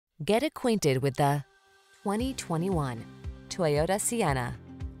Get acquainted with the 2021 Toyota Sienna.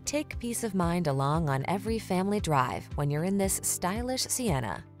 Take peace of mind along on every family drive when you're in this stylish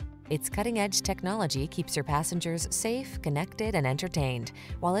Sienna. Its cutting-edge technology keeps your passengers safe, connected, and entertained,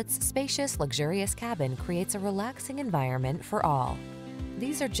 while its spacious, luxurious cabin creates a relaxing environment for all.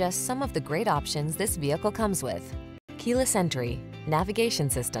 These are just some of the great options this vehicle comes with: keyless entry, navigation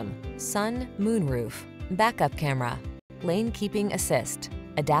system, sun, moonroof, backup camera, lane keeping assist,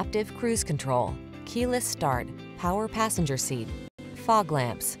 adaptive cruise control, keyless start, power passenger seat, fog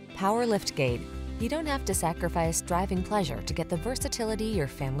lamps, power liftgate. You don't have to sacrifice driving pleasure to get the versatility your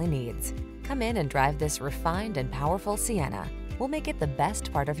family needs. Come in and drive this refined and powerful Sienna. We'll make it the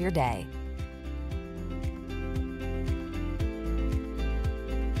best part of your day.